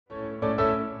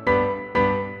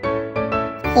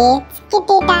It's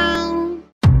Kiddy time!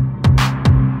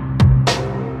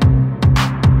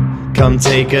 Come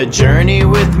take a journey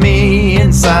with me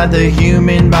inside the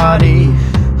human body.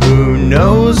 Who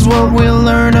knows what we'll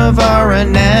learn of our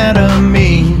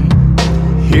anatomy?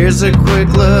 Here's a quick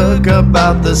look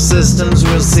about the systems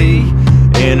we'll see.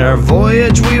 In our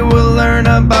voyage we will learn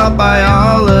about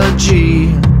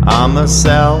biology. I'm a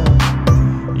cell,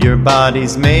 your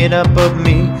body's made up of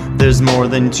me. There's more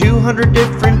than 200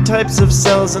 different types of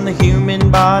cells in the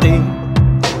human body.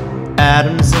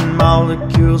 Atoms and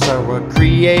molecules are what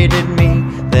created me.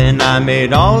 Then I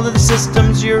made all of the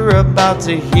systems you're about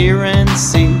to hear and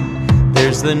see.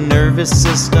 There's the nervous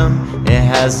system, it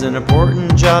has an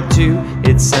important job too.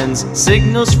 It sends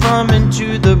signals from and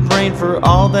to the brain for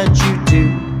all that you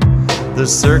do. The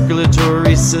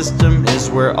circulatory system is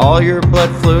where all your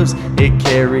blood flows. It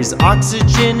carries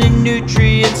oxygen and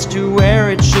nutrients to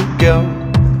where it should go.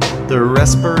 The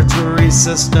respiratory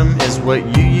system is what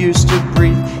you use to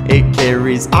breathe. It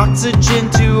carries oxygen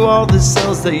to all the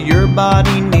cells that your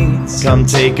body needs. Come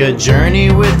take a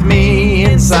journey with me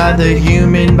inside the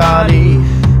human body.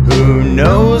 Who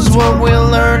knows what we'll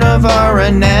learn of our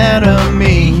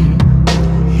anatomy?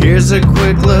 Here's a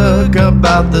quick look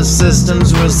about the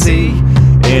systems we'll see.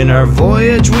 In our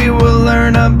voyage we will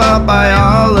learn about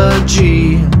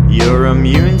biology. Your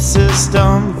immune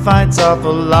system fights off a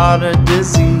lot of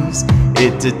disease.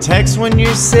 It detects when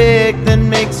you're sick, then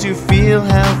makes you feel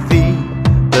healthy.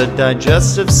 The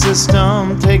digestive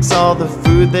system takes all the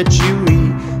food that you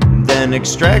eat, then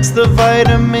extracts the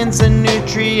vitamins and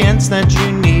nutrients that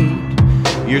you need.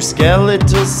 Your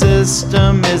skeletal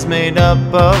system is made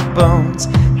up of bones,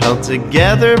 held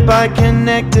together by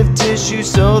connective tissue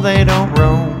so they don't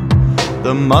roam.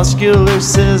 The muscular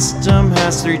system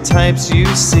has 3 types you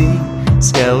see.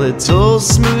 Skeletal,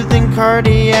 smooth, and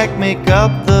cardiac make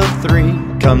up the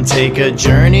 3. Come take a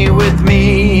journey with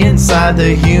me inside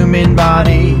the human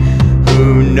body.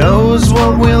 Who knows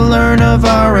what we'll learn of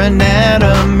our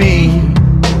anatomy?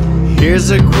 Here's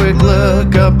a quick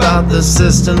look about the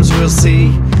systems we'll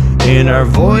see. In our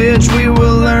voyage we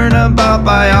will learn about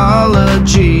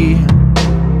biology.